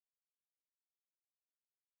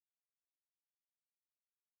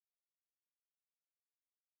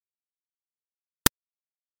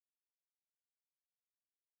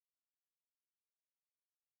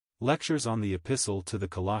Lectures on the Epistle to the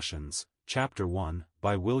Colossians, Chapter 1,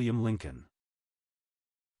 by William Lincoln.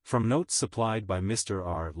 From notes supplied by Mr.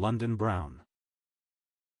 R. London Brown.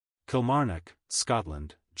 Kilmarnock,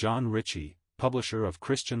 Scotland, John Ritchie, publisher of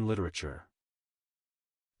Christian literature.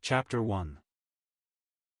 Chapter 1.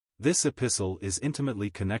 This epistle is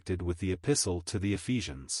intimately connected with the Epistle to the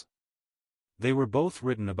Ephesians. They were both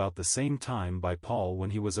written about the same time by Paul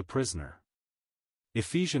when he was a prisoner.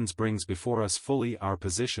 Ephesians brings before us fully our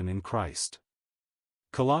position in Christ.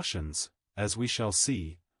 Colossians, as we shall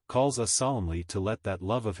see, calls us solemnly to let that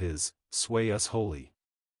love of his sway us wholly.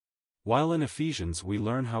 While in Ephesians we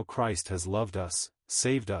learn how Christ has loved us,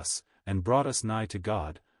 saved us, and brought us nigh to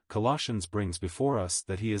God, Colossians brings before us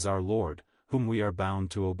that he is our Lord, whom we are bound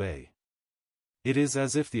to obey. It is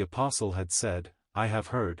as if the apostle had said, I have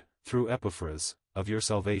heard, through Epaphras, of your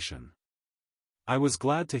salvation. I was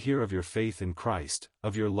glad to hear of your faith in Christ,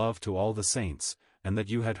 of your love to all the saints, and that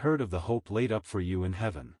you had heard of the hope laid up for you in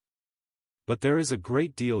heaven. But there is a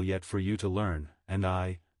great deal yet for you to learn, and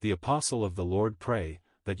I, the apostle of the Lord, pray,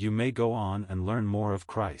 that you may go on and learn more of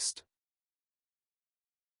Christ.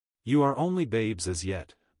 You are only babes as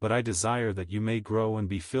yet, but I desire that you may grow and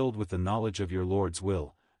be filled with the knowledge of your Lord's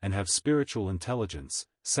will, and have spiritual intelligence,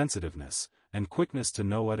 sensitiveness, and quickness to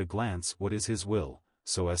know at a glance what is his will,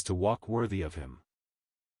 so as to walk worthy of him.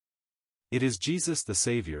 It is Jesus the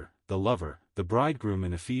Savior, the Lover, the Bridegroom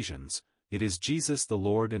in Ephesians, it is Jesus the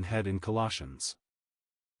Lord and Head in Colossians.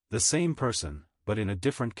 The same person, but in a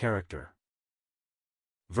different character.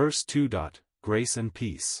 Verse 2. Grace and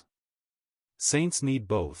peace. Saints need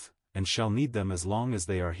both, and shall need them as long as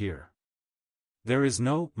they are here. There is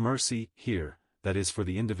no mercy here, that is for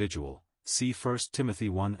the individual, see 1 Timothy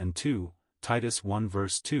 1 and 2, Titus 1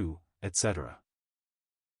 verse 2, etc.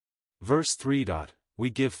 Verse 3. We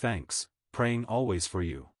give thanks, praying always for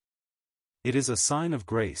you. It is a sign of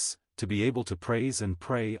grace, to be able to praise and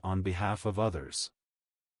pray on behalf of others.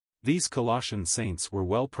 These Colossian saints were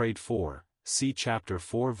well prayed for, see chapter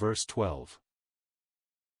 4 verse 12.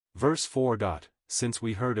 Verse 4. Since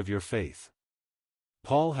we heard of your faith.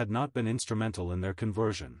 Paul had not been instrumental in their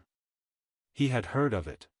conversion. He had heard of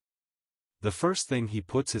it. The first thing he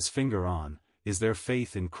puts his finger on, is their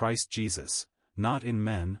faith in Christ Jesus, not in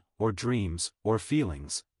men, or dreams, or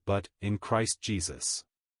feelings, but in Christ Jesus.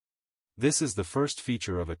 This is the first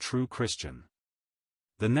feature of a true Christian.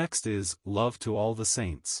 The next is love to all the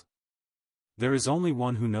saints. There is only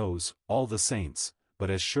one who knows all the saints,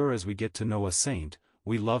 but as sure as we get to know a saint,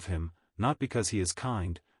 we love him, not because he is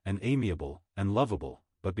kind, and amiable, and lovable,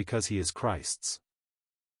 but because he is Christ's.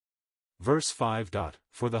 Verse 5.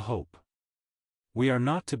 For the hope. We are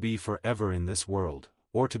not to be forever in this world,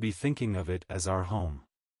 or to be thinking of it as our home.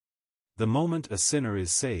 The moment a sinner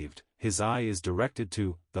is saved, his eye is directed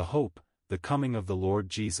to the hope, the coming of the Lord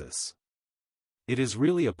Jesus. It is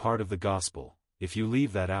really a part of the gospel. If you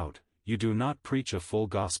leave that out, you do not preach a full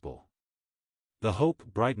gospel. The hope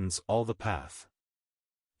brightens all the path.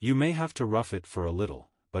 You may have to rough it for a little,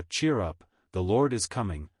 but cheer up, the Lord is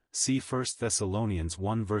coming, see 1 Thessalonians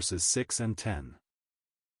 1 verses 6 and 10.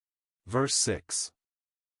 Verse 6.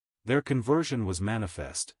 Their conversion was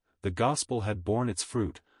manifest, the gospel had borne its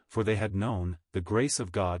fruit, for they had known the grace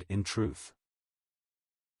of God in truth.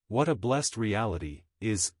 What a blessed reality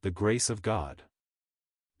is the grace of God.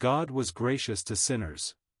 God was gracious to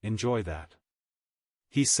sinners, enjoy that.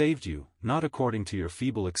 He saved you, not according to your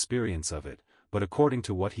feeble experience of it, but according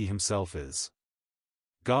to what he himself is.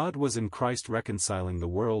 God was in Christ reconciling the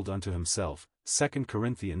world unto himself, 2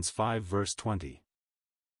 Corinthians 5 verse 20.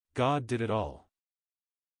 God did it all.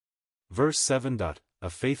 Verse 7. A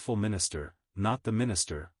faithful minister, not the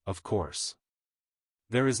minister, of course.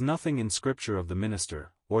 There is nothing in Scripture of the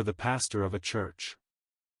minister, or the pastor of a church.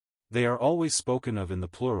 They are always spoken of in the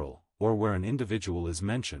plural, or where an individual is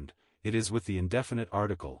mentioned, it is with the indefinite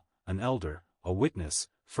article, an elder, a witness,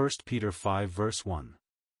 1 Peter 5 verse 1.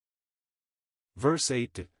 Verse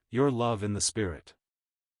 8. Your love in the Spirit.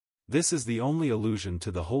 This is the only allusion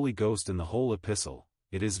to the Holy Ghost in the whole epistle.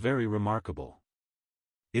 It is very remarkable.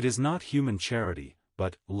 It is not human charity,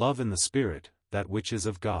 but love in the Spirit, that which is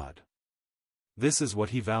of God. This is what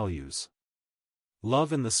he values.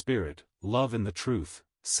 Love in the Spirit, love in the truth,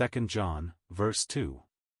 2 John, verse 2.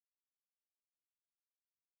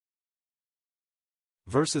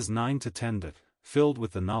 Verses 9 to 10. Filled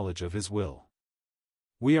with the knowledge of his will.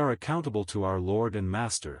 We are accountable to our Lord and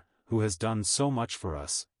Master, who has done so much for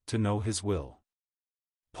us, to know his will.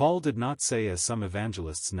 Paul did not say as some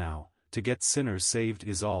evangelists now, to get sinners saved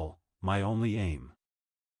is all, my only aim.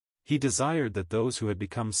 He desired that those who had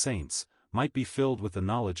become saints, might be filled with the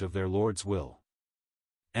knowledge of their Lord's will.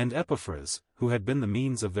 And Epaphras, who had been the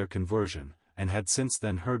means of their conversion, and had since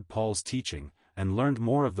then heard Paul's teaching, and learned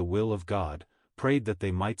more of the will of God, prayed that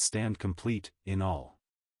they might stand complete in all.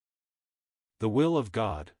 The will of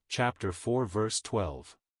God, chapter 4 verse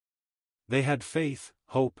 12. They had faith,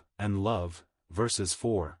 hope, and love, verses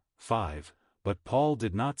 4, 5, but Paul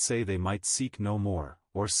did not say they might seek no more,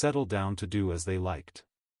 or settle down to do as they liked.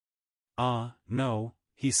 No,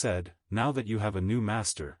 he said, now that you have a new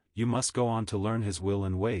master, you must go on to learn his will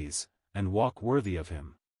and ways, and walk worthy of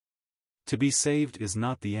him. To be saved is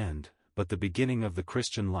not the end, but the beginning of the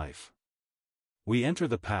Christian life. We enter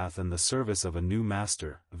the path and the service of a new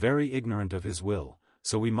master, very ignorant of his will,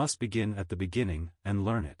 so we must begin at the beginning, and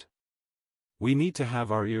learn it. We need to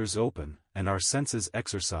have our ears open, and our senses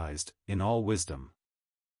exercised, in all wisdom.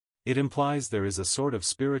 It implies there is a sort of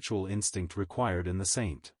spiritual instinct required in the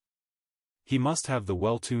saint. He must have the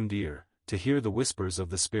well-tuned ear, to hear the whispers of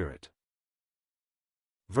the Spirit.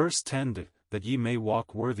 Verse 10, that ye may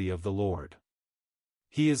walk worthy of the Lord.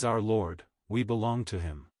 He is our Lord, we belong to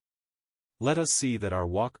him. Let us see that our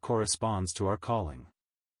walk corresponds to our calling.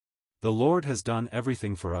 The Lord has done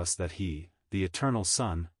everything for us that he, the eternal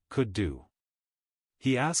Son, could do.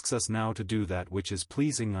 He asks us now to do that which is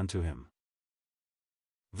pleasing unto him.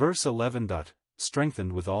 Verse 11.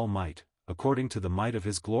 Strengthened with all might, according to the might of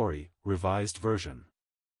his glory, Revised Version.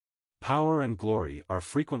 Power and glory are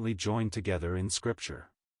frequently joined together in Scripture.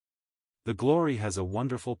 The glory has a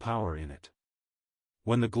wonderful power in it.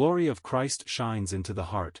 When the glory of Christ shines into the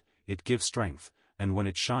heart, it gives strength, and when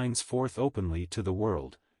it shines forth openly to the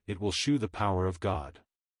world, it will shew the power of God.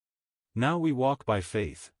 Now we walk by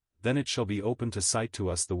faith, then it shall be open to sight to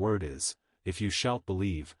us. The word is, if you shalt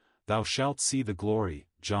believe, thou shalt see the glory,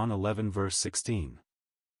 John 11 verse 16.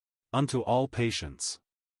 Unto all patience.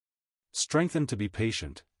 Strengthened to be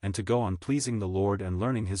patient, and to go on pleasing the Lord and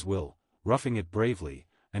learning his will, roughing it bravely,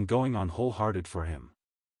 and going on wholehearted for him.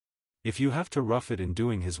 If you have to rough it in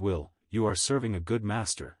doing his will, you are serving a good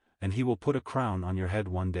master, and he will put a crown on your head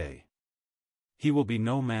one day. He will be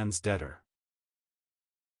no man's debtor.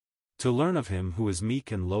 To learn of him who is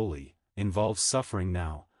meek and lowly, involves suffering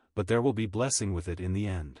now, but there will be blessing with it in the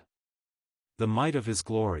end. The might of his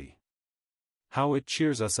glory. How it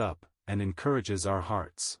cheers us up, and encourages our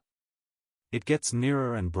hearts. It gets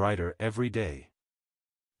nearer and brighter every day.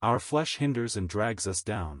 Our flesh hinders and drags us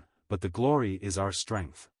down, but the glory is our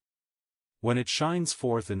strength. When it shines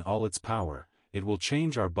forth in all its power, it will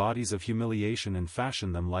change our bodies of humiliation and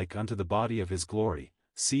fashion them like unto the body of his glory,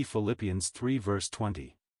 see Philippians 3 verse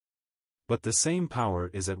 20. But the same power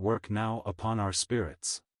is at work now upon our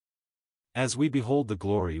spirits. As we behold the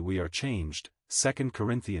glory we are changed, 2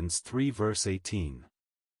 Corinthians 3 verse 18.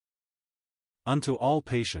 Unto all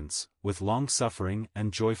patience, with long-suffering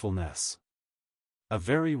and joyfulness. A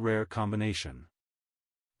very rare combination.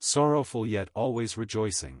 Sorrowful yet always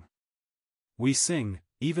rejoicing. We sing,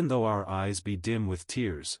 even though our eyes be dim with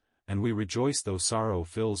tears, and we rejoice though sorrow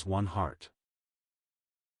fills one heart.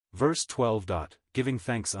 Verse 12. Giving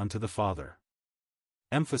thanks unto the Father.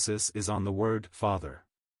 Emphasis is on the word Father.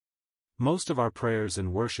 Most of our prayers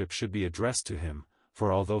in worship should be addressed to him,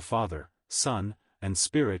 for although Father, Son, and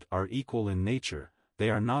Spirit are equal in nature, they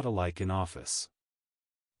are not alike in office.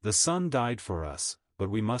 The Son died for us, but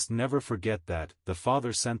we must never forget that the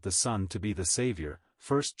Father sent the Son to be the Savior,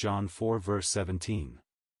 1 John 4 verse 17.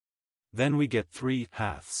 Then we get three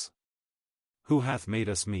haths. Who hath made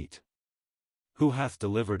us meet? Who hath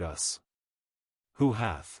delivered us? Who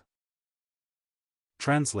hath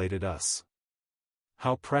translated us?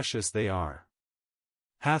 How precious they are!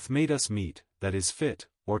 Hath made us meet, that is fit,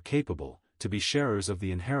 or capable, to be sharers of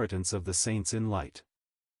the inheritance of the saints in light.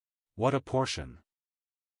 What a portion!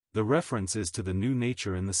 The reference is to the new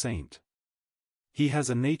nature in the saint. He has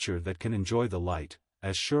a nature that can enjoy the light,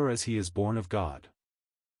 as sure as he is born of God.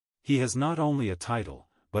 He has not only a title,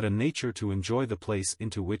 but a nature to enjoy the place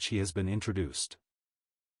into which he has been introduced.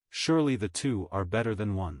 Surely the two are better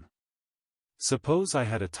than one. Suppose I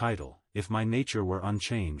had a title, if my nature were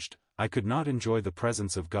unchanged, I could not enjoy the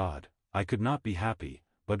presence of God, I could not be happy,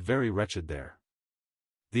 but very wretched there.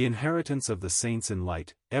 The inheritance of the saints in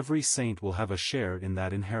light, every saint will have a share in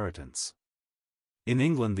that inheritance. In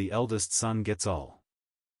England the eldest son gets all.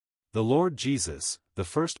 The Lord Jesus, the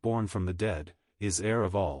firstborn from the dead, is heir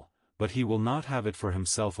of all, but he will not have it for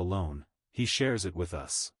himself alone, he shares it with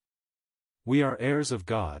us. We are heirs of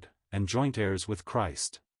God, and joint heirs with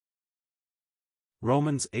Christ.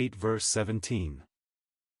 Romans 8 verse 17.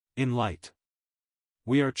 In light.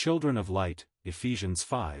 We are children of light, Ephesians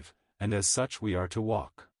 5, and as such we are to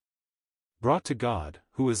walk. Brought to God,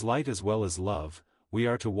 who is light as well as love, we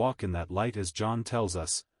are to walk in that light as John tells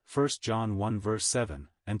us, 1 John 1 verse 7,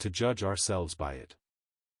 and to judge ourselves by it.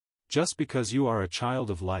 Just because you are a child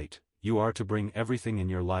of light, you are to bring everything in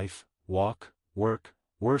your life, walk, work,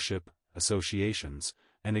 worship, associations,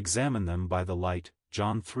 and examine them by the light.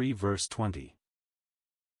 John 3 verse 20.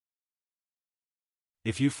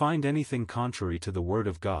 If you find anything contrary to the Word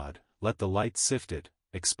of God, let the light sift it,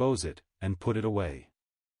 expose it, and put it away.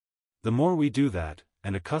 The more we do that,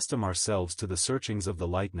 and accustom ourselves to the searchings of the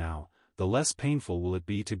light now, the less painful will it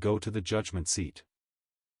be to go to the judgment seat.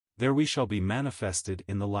 There we shall be manifested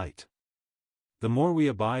in the light. The more we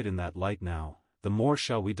abide in that light now, the more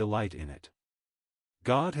shall we delight in it.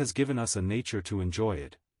 God has given us a nature to enjoy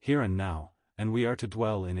it, here and now, and we are to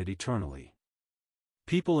dwell in it eternally.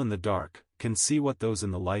 People in the dark can see what those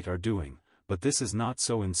in the light are doing, but this is not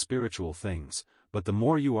so in spiritual things, but the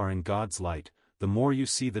more you are in God's light, the more you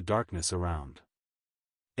see the darkness around.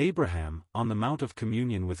 Abraham, on the Mount of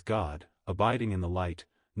Communion with God, abiding in the light,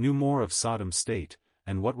 knew more of Sodom's state,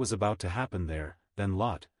 and what was about to happen there, than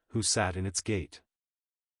Lot, who sat in its gate.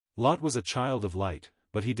 Lot was a child of light,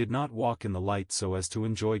 but he did not walk in the light so as to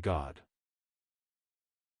enjoy God.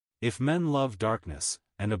 If men love darkness,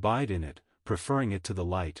 and abide in it, preferring it to the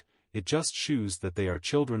light, it just shews that they are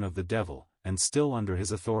children of the devil, and still under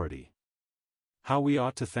his authority. How we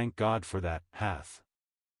ought to thank God for that, hath.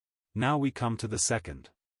 Now we come to the second.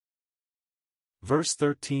 Verse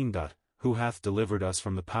 13. Who hath delivered us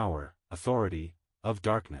from the power, authority, of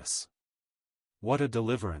darkness. What a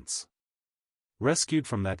deliverance! Rescued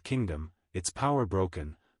from that kingdom, its power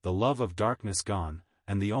broken, the love of darkness gone,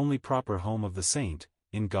 and the only proper home of the saint,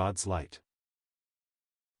 in God's light.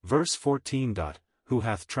 Verse 14. Who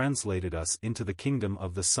hath translated us into the kingdom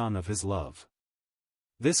of the Son of his love.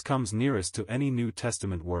 This comes nearest to any New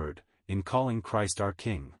Testament word, in calling Christ our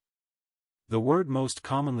King. The word most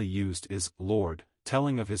commonly used is Lord,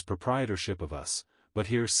 telling of his proprietorship of us, but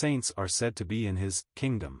here saints are said to be in his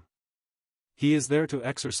kingdom. He is there to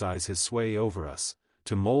exercise his sway over us,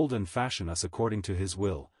 to mold and fashion us according to his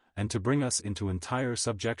will, and to bring us into entire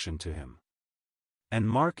subjection to him. And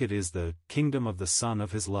mark, it is the kingdom of the Son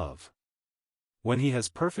of his love. When he has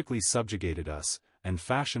perfectly subjugated us, and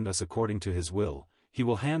fashioned us according to his will, he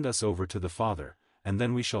will hand us over to the Father, and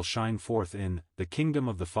then we shall shine forth in the kingdom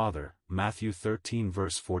of the Father. Matthew 13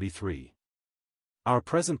 verse 43. Our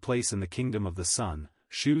present place in the kingdom of the Son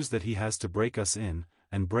shews that he has to break us in,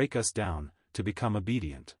 and break us down, to become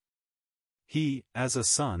obedient. He, as a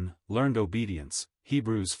son, learned obedience,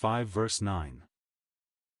 Hebrews 5 verse 9.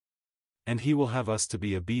 And he will have us to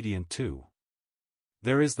be obedient too.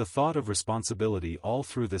 There is the thought of responsibility all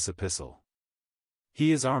through this epistle.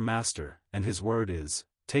 He is our master, and his word is,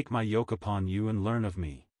 "Take my yoke upon you and learn of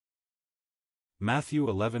me." Matthew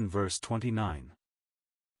 11 verse 29.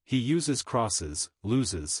 He uses crosses,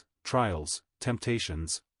 loses, trials,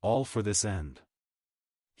 temptations, all for this end.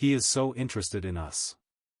 He is so interested in us.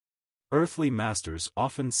 Earthly masters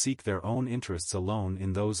often seek their own interests alone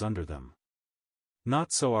in those under them.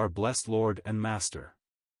 Not so our blessed Lord and Master.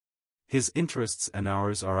 His interests and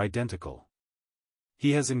ours are identical.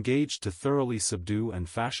 He has engaged to thoroughly subdue and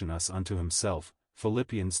fashion us unto himself,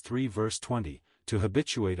 Philippians 3 verse 20, to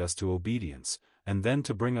habituate us to obedience, and then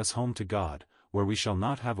to bring us home to God, where we shall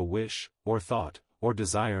not have a wish, or thought, or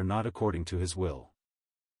desire not according to his will.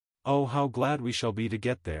 Oh, how glad we shall be to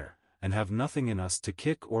get there, and have nothing in us to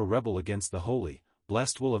kick or rebel against the holy,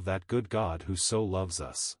 blessed will of that good God who so loves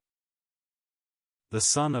us. The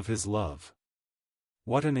Son of his love.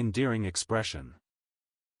 What an endearing expression!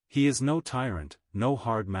 He is no tyrant, no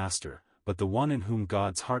hard master, but the one in whom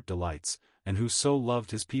God's heart delights, and who so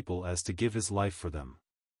loved his people as to give his life for them.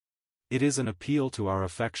 It is an appeal to our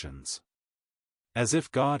affections. As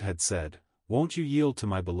if God had said, "Won't you yield to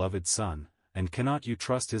my beloved Son, and cannot you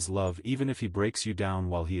trust his love even if he breaks you down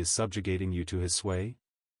while he is subjugating you to his sway?"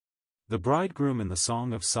 The bridegroom in the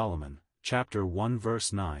Song of Solomon, chapter 1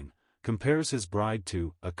 verse 9, compares his bride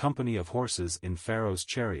to a company of horses in Pharaoh's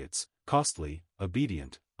chariots, costly,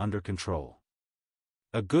 obedient, under control.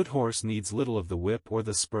 A good horse needs little of the whip or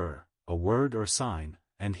the spur, a word or sign,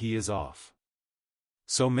 and he is off.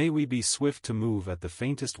 So may we be swift to move at the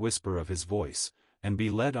faintest whisper of his voice, and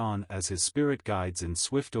be led on as his Spirit guides in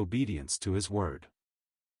swift obedience to his word.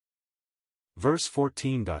 Verse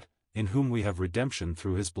 14. In whom we have redemption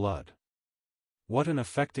through his blood. What an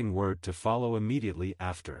affecting word to follow immediately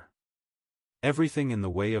after. Everything in the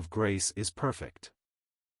way of grace is perfect.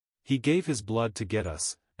 He gave his blood to get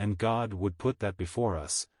us, and God would put that before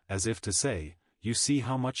us, as if to say, "You see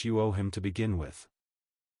how much you owe him to begin with."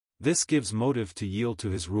 This gives motive to yield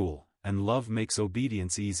to his rule, and love makes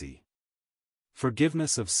obedience easy.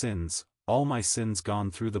 Forgiveness of sins, all my sins gone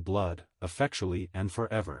through the blood, effectually and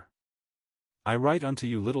forever. I write unto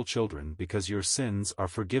you little children because your sins are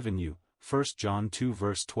forgiven you. 1 John 2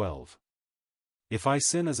 verse 12. If I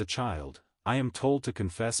sin as a child, I am told to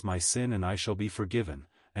confess my sin and I shall be forgiven,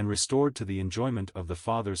 and restored to the enjoyment of the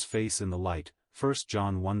Father's face in the light. 1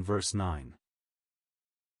 John 1 verse 9.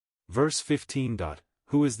 Verse 15.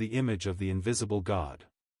 Who is the image of the invisible God?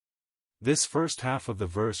 This first half of the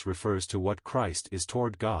verse refers to what Christ is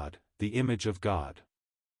toward God, the image of God.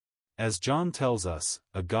 As John tells us,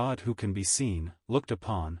 a God who can be seen, looked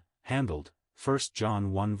upon, handled. 1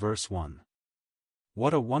 John 1 verse 1.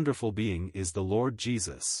 What a wonderful being is the Lord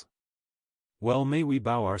Jesus. Well, may we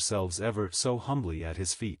bow ourselves ever so humbly at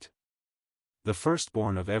his feet. The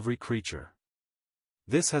firstborn of every creature.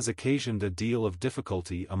 This has occasioned a deal of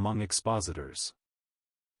difficulty among expositors.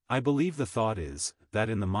 I believe the thought is, that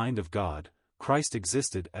in the mind of God, Christ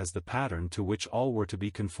existed as the pattern to which all were to be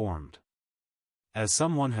conformed. As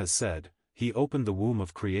someone has said, he opened the womb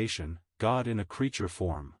of creation, God in a creature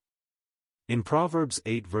form. In Proverbs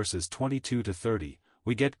 8 verses 22 to 30,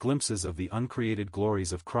 we get glimpses of the uncreated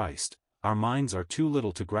glories of Christ. Our minds are too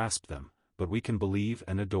little to grasp them, but we can believe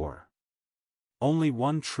and adore. Only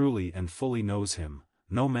one truly and fully knows him,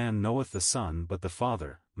 no man knoweth the Son but the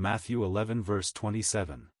Father, Matthew 11 verse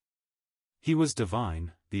 27. He was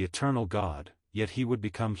divine, the eternal God, yet he would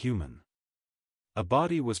become human. A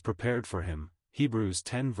body was prepared for him, Hebrews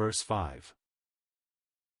 10 verse 5.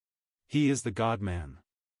 He is the God-man.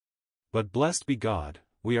 But blessed be God,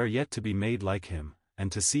 we are yet to be made like him,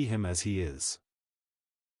 and to see him as he is.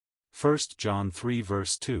 1 John 3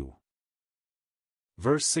 verse 2.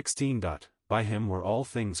 Verse 16. By him were all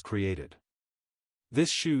things created. This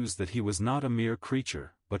shews that he was not a mere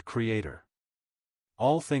creature, but creator.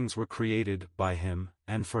 All things were created by him,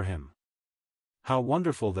 and for him. How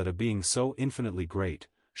wonderful that a being so infinitely great,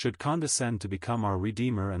 should condescend to become our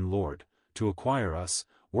Redeemer and Lord, to acquire us,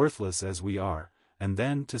 worthless as we are, and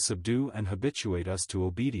then to subdue and habituate us to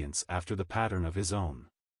obedience after the pattern of his own.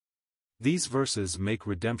 These verses make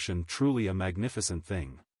redemption truly a magnificent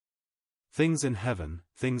thing. Things in heaven,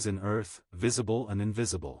 things in earth, visible and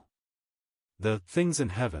invisible. The things in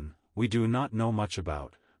heaven, we do not know much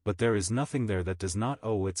about, but there is nothing there that does not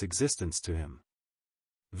owe its existence to him.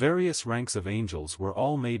 Various ranks of angels were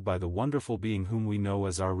all made by the wonderful being whom we know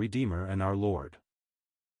as our Redeemer and our Lord.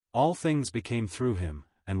 All things became through him,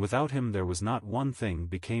 and without him there was not one thing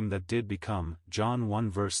became that did become, John 1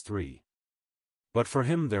 verse 3. But for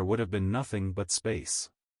him there would have been nothing but space.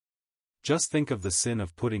 Just think of the sin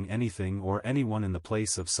of putting anything or anyone in the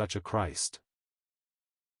place of such a Christ.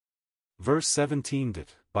 Verse 17.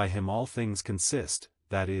 By him all things consist,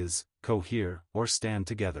 that is, cohere, or stand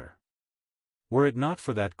together. Were it not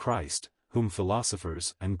for that Christ, whom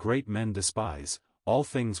philosophers and great men despise, all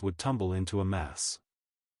things would tumble into a mass.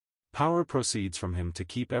 Power proceeds from him to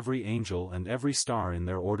keep every angel and every star in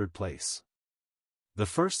their ordered place. The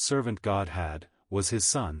first servant God had, was his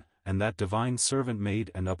Son, and that divine servant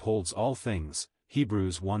made and upholds all things,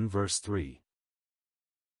 Hebrews 1 verse 3.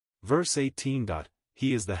 Verse 18.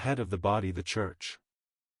 He is the head of the body, the church.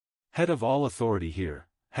 Head of all authority here,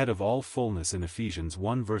 head of all fullness in Ephesians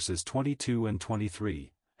 1 verses 22 and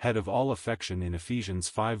 23, head of all affection in Ephesians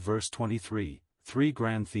 5 verse 23, three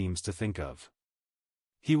grand themes to think of.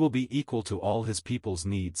 He will be equal to all his people's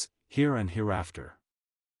needs, here and hereafter.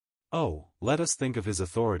 Oh, let us think of his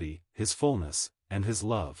authority, his fullness, and his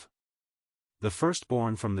love. The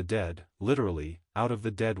firstborn from the dead, literally, out of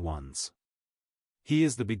the dead ones. He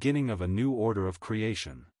is the beginning of a new order of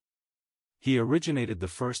creation. He originated the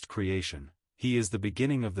first creation, he is the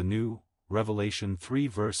beginning of the new, Revelation 3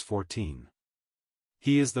 verse 14.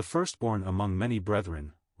 He is the firstborn among many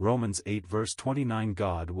brethren, Romans 8 verse 29.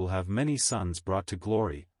 God will have many sons brought to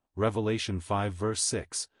glory, Revelation 5 verse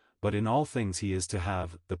 6, but in all things he is to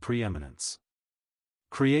have the preeminence.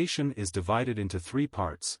 Creation is divided into three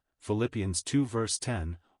parts, Philippians 2 verse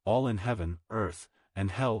 10, all in heaven, earth,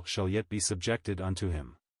 and hell shall yet be subjected unto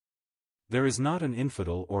him. There is not an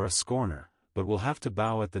infidel or a scorner, but will have to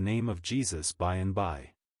bow at the name of Jesus by and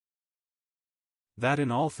by. That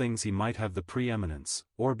in all things he might have the preeminence,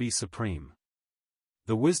 or be supreme.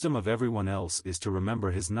 The wisdom of everyone else is to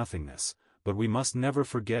remember his nothingness, but we must never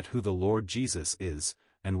forget who the Lord Jesus is,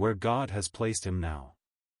 and where God has placed him now.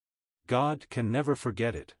 God can never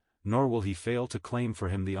forget it, nor will he fail to claim for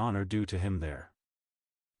him the honor due to him there.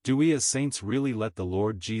 Do we as saints really let the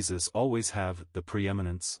Lord Jesus always have the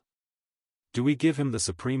preeminence? Do we give him the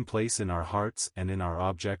supreme place in our hearts and in our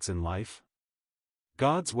objects in life?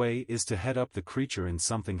 God's way is to head up the creature in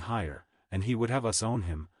something higher, and he would have us own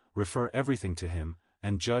him, refer everything to him,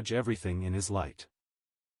 and judge everything in his light.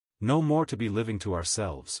 No more to be living to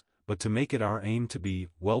ourselves, but to make it our aim to be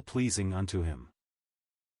well-pleasing unto him.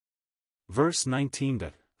 Verse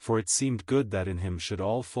 19. For it seemed good that in him should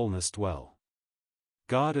all fullness dwell.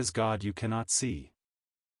 God is God you cannot see.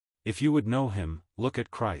 If you would know him, look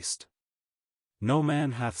at Christ. No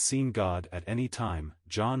man hath seen God at any time,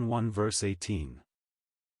 John 1 verse 18.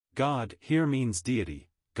 God here means deity,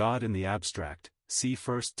 God in the abstract, see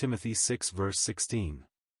 1 Timothy 6 verse 16.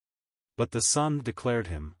 But the Son declared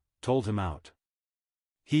him, told him out.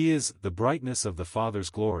 He is the brightness of the Father's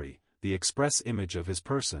glory, the express image of his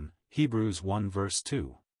person, Hebrews 1 verse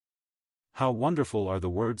 2. How wonderful are the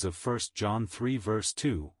words of 1 John 3 verse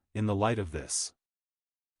 2, in the light of this.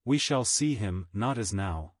 We shall see him, not as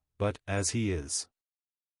now, but as he is.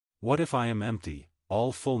 What if I am empty,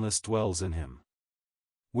 all fullness dwells in him.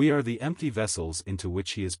 We are the empty vessels into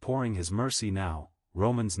which he is pouring his mercy now,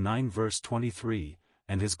 Romans 9 verse 23,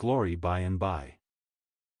 and his glory by and by.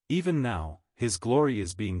 Even now, his glory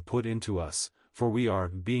is being put into us, for we are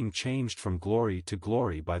being changed from glory to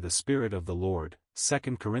glory by the Spirit of the Lord,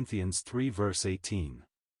 2 Corinthians 3 verse 18.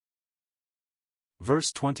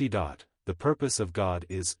 Verse 20. The purpose of God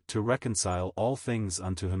is to reconcile all things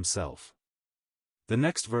unto himself. The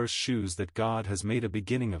next verse shews that God has made a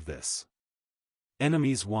beginning of this.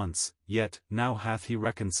 Enemies once, yet now hath he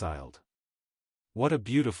reconciled. What a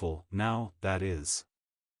beautiful now that is.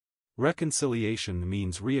 Reconciliation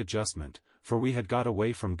means readjustment, for we had got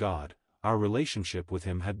away from God, our relationship with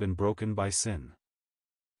him had been broken by sin.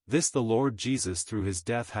 This the Lord Jesus through his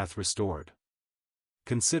death hath restored.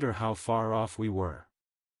 Consider how far off we were.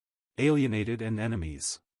 Alienated and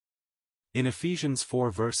enemies. In Ephesians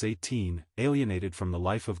 4 verse 18, alienated from the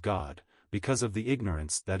life of God, because of the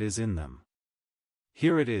ignorance that is in them.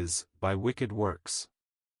 Here it is, by wicked works.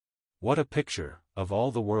 What a picture, of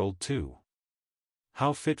all the world too.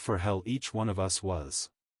 How fit for hell each one of us was.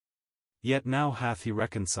 Yet now hath he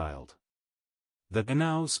reconciled. The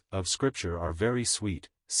nows of Scripture are very sweet,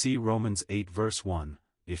 see Romans 8 verse 1,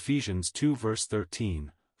 Ephesians 2 verse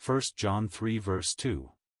 13, 1 John 3 verse 2.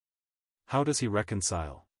 How does he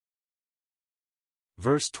reconcile?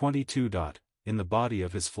 Verse 22. In the body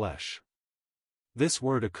of his flesh. This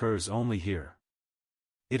word occurs only here.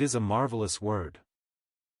 It is a marvelous word.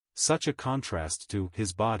 Such a contrast to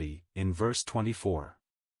his body, in verse 24.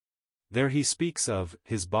 There he speaks of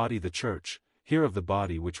his body the church, here of the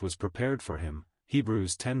body which was prepared for him,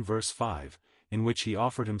 Hebrews 10 verse 5, in which he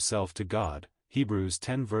offered himself to God, Hebrews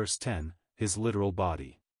 10 verse 10, his literal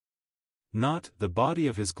body. Not the body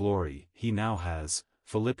of his glory he now has,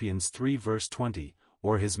 Philippians 3 verse 20,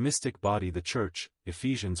 or his mystic body the church,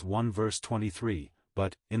 Ephesians 1 verse 23,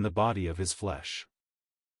 but in the body of his flesh.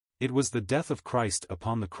 It was the death of Christ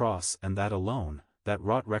upon the cross and that alone, that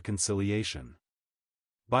wrought reconciliation.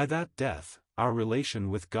 By that death, our relation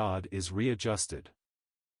with God is readjusted.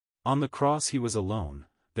 On the cross he was alone,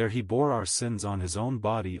 there he bore our sins on his own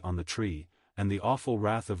body on the tree, and the awful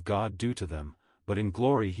wrath of God due to them, but in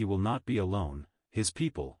glory he will not be alone, his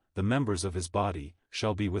people, the members of his body,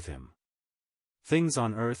 shall be with him. Things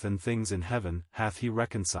on earth and things in heaven hath he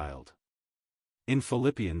reconciled. In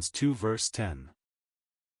Philippians 2 verse 10.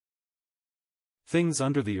 Things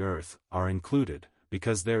under the earth are included,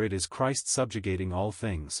 because there it is Christ subjugating all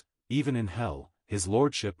things, even in hell, his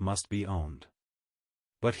lordship must be owned.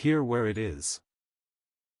 But here where it is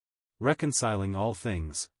reconciling all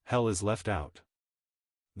things, hell is left out.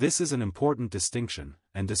 This is an important distinction,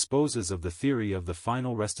 and disposes of the theory of the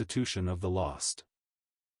final restitution of the lost.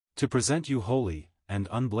 To present you holy, and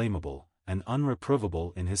unblameable, and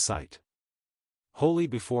unreprovable in his sight. Holy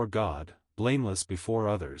before God, blameless before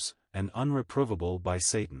others, and unreprovable by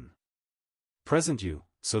Satan. Present you,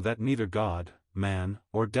 so that neither God, man,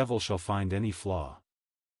 or devil shall find any flaw.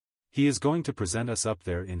 He is going to present us up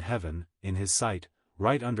there in heaven, in his sight,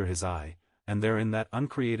 right under his eye, and there in that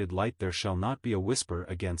uncreated light there shall not be a whisper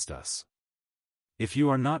against us. If you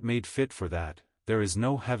are not made fit for that, there is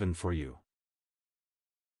no heaven for you.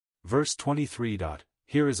 Verse 23.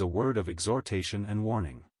 Here is a word of exhortation and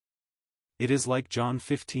warning. It is like John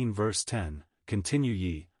 15 verse 10, continue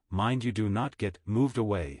ye, mind you do not get moved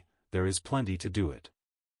away, there is plenty to do it.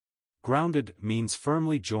 Grounded means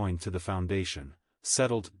firmly joined to the foundation,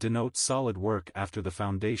 settled denotes solid work after the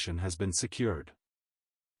foundation has been secured.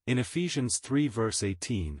 In Ephesians 3 verse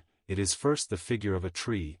 18, it is first the figure of a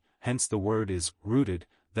tree, hence the word is rooted,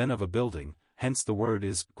 then of a building, hence the word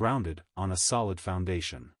is grounded on a solid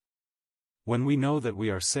foundation. When we know that we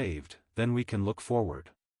are saved, then we can look forward.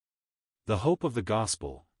 The hope of the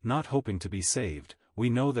gospel, not hoping to be saved, we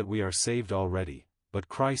know that we are saved already, but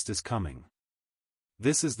Christ is coming.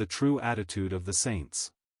 This is the true attitude of the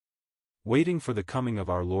saints. Waiting for the coming of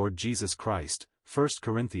our Lord Jesus Christ, 1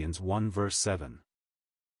 Corinthians 1 verse 7.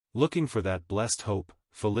 Looking for that blessed hope,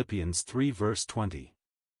 Philippians 3 verse 20.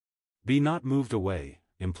 Be not moved away,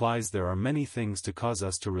 implies there are many things to cause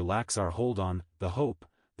us to relax our hold on the hope,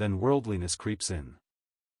 then worldliness creeps in.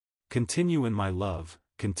 Continue in my love,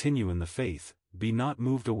 continue in the faith, be not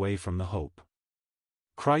moved away from the hope.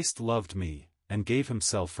 Christ loved me, and gave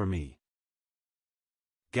himself for me.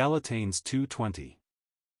 Galatians 2:20.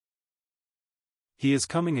 He is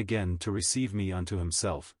coming again to receive me unto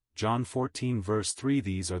himself, John 14 verse 3.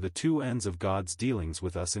 These are the two ends of God's dealings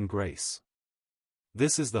with us in grace.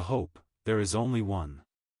 This is the hope, there is only one.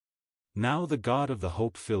 Now the God of the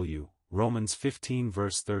hope fill you, Romans 15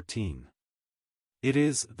 verse 13. It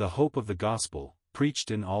is the hope of the gospel,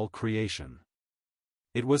 preached in all creation.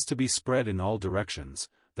 It was to be spread in all directions,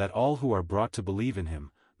 that all who are brought to believe in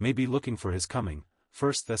him, may be looking for his coming,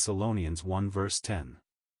 1 Thessalonians 1 verse 10.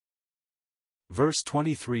 Verse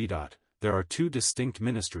 23. There are two distinct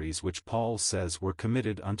ministries which Paul says were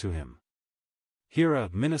committed unto him. Here a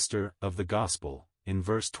minister of the gospel, in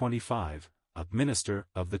verse 25, a minister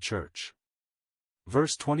of the church.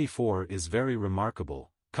 Verse 24 is very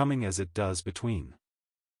remarkable, coming as it does between.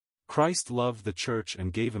 Christ loved the church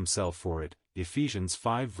and gave himself for it, Ephesians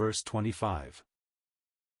 5 verse 25.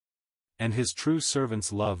 And his true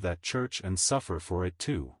servants love that church and suffer for it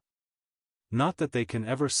too. Not that they can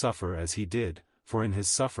ever suffer as he did, for in his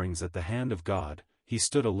sufferings at the hand of God, he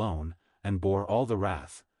stood alone, and bore all the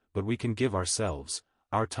wrath, but we can give ourselves,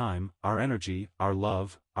 our time, our energy, our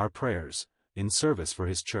love, our prayers, in service for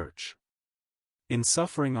his church. In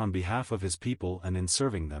suffering on behalf of his people and in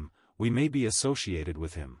serving them, we may be associated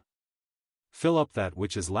with him. Fill up that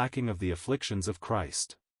which is lacking of the afflictions of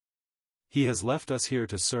Christ. He has left us here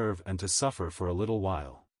to serve and to suffer for a little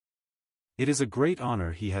while. It is a great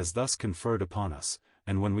honor he has thus conferred upon us,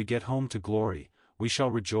 and when we get home to glory, we shall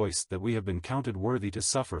rejoice that we have been counted worthy to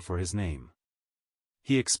suffer for his name.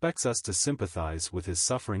 He expects us to sympathize with his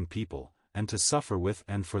suffering people, and to suffer with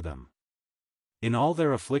and for them. In all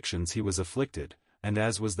their afflictions he was afflicted, and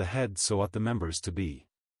as was the head so ought the members to be.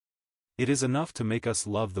 It is enough to make us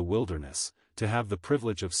love the wilderness, to have the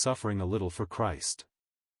privilege of suffering a little for Christ.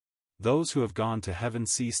 Those who have gone to heaven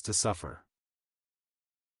cease to suffer.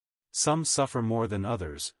 Some suffer more than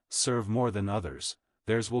others, serve more than others,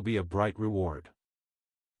 theirs will be a bright reward.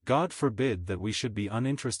 God forbid that we should be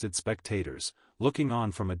uninterested spectators, looking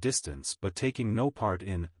on from a distance but taking no part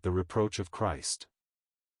in the reproach of Christ.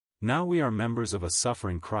 Now we are members of a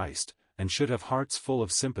suffering Christ, and should have hearts full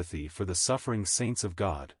of sympathy for the suffering saints of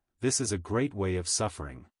God. This is a great way of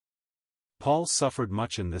suffering. Paul suffered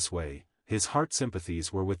much in this way, his heart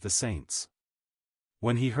sympathies were with the saints.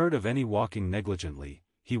 When he heard of any walking negligently,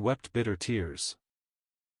 he wept bitter tears.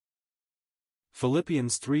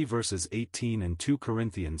 Philippians 3 verses 18 and 2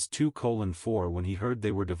 Corinthians 2:4. When he heard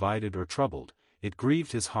they were divided or troubled, it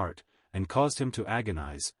grieved his heart, and caused him to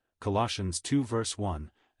agonize, Colossians 2 verse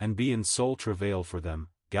 1, and be in soul travail for them,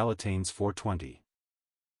 Galatians 4:20.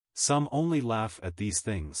 Some only laugh at these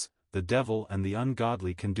things, the devil and the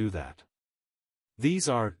ungodly can do that. These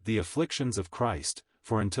are the afflictions of Christ,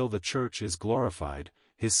 for until the church is glorified,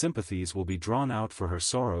 his sympathies will be drawn out for her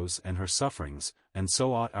sorrows and her sufferings, and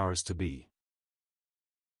so ought ours to be.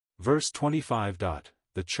 Verse 25.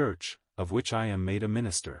 The church, of which I am made a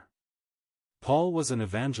minister. Paul was an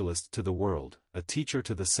evangelist to the world, a teacher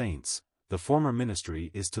to the saints. The former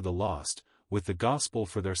ministry is to the lost, with the gospel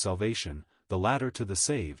for their salvation, the latter to the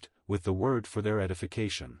saved, with the word for their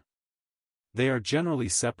edification. They are generally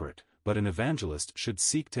separate, but an evangelist should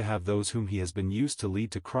seek to have those whom he has been used to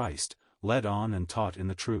lead to Christ, led on and taught in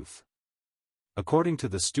the truth. According to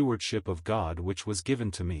the stewardship of God which was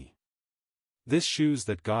given to me. This shews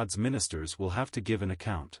that God's ministers will have to give an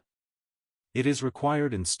account. It is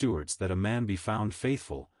required in stewards that a man be found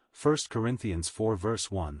faithful, 1 Corinthians 4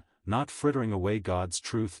 verse 1, not frittering away God's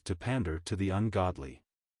truth to pander to the ungodly.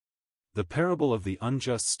 The parable of the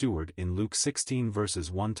unjust steward in Luke 16 verses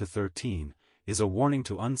 1-13, is a warning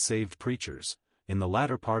to unsaved preachers. In the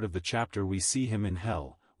latter part of the chapter we see him in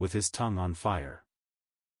hell, with his tongue on fire.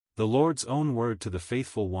 The Lord's own word to the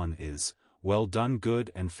faithful one is, "Well done,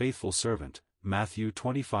 good and faithful servant," Matthew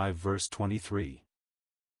 25 verse 23.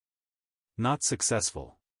 Not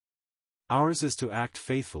successful. Ours is to act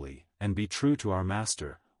faithfully, and be true to our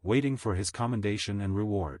Master, waiting for his commendation and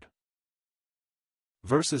reward.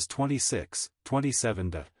 Verses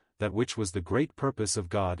 26-27. That which was the great purpose of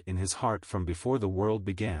God in his heart from before the world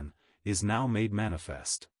began, is now made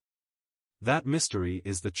manifest. That mystery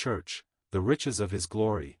is the church, the riches of his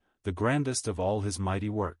glory, the grandest of all his mighty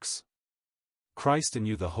works. Christ in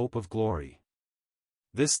you, the hope of glory.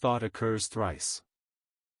 This thought occurs thrice.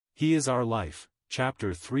 He is our life,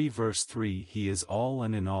 chapter 3 verse 3. He is all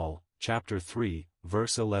and in all, chapter 3,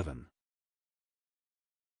 verse 11.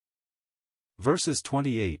 Verses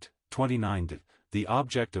 28, 29. The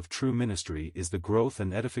object of true ministry is the growth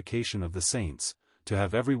and edification of the saints, to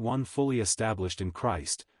have every one fully established in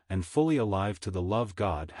Christ, and fully alive to the love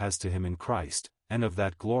God has to him in Christ, and of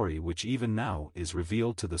that glory which even now is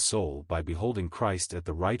revealed to the soul by beholding Christ at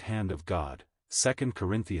the right hand of God. 2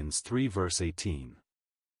 Corinthians 3 verse 18.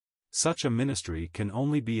 Such a ministry can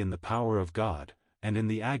only be in the power of God, and in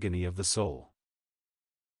the agony of the soul.